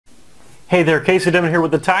Hey there, Casey Devin here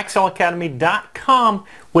with the TaxSaleAcademy.com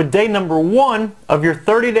with day number 1 of your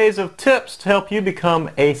 30 days of tips to help you become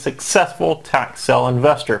a successful tax sale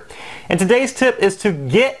investor. And today's tip is to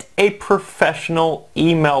get a professional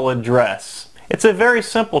email address. It's a very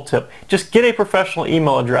simple tip. Just get a professional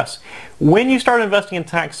email address. When you start investing in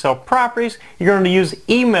tax sale properties, you're going to use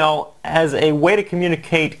email as a way to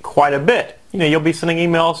communicate quite a bit. You'll be sending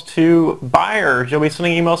emails to buyers, you'll be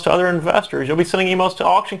sending emails to other investors, you'll be sending emails to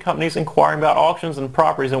auction companies inquiring about auctions and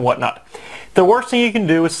properties and whatnot. The worst thing you can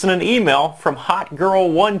do is send an email from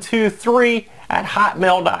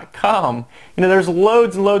hotgirl123@hotmail.com. There's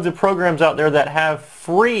loads and loads of programs out there that have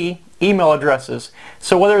free email addresses.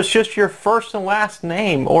 So whether it's just your first and last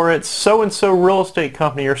name, or it's so-and-so real estate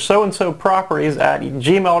company, or so-and-so properties at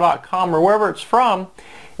gmail.com, or wherever it's from,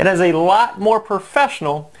 it is a lot more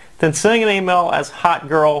professional than sending an email as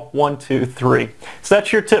hotgirl123. So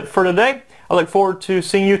that's your tip for today. I look forward to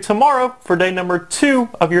seeing you tomorrow for day number 2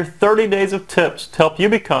 of your 30 days of tips to help you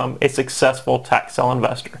become a successful tax sale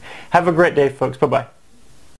investor. Have a great day, folks. Bye-bye.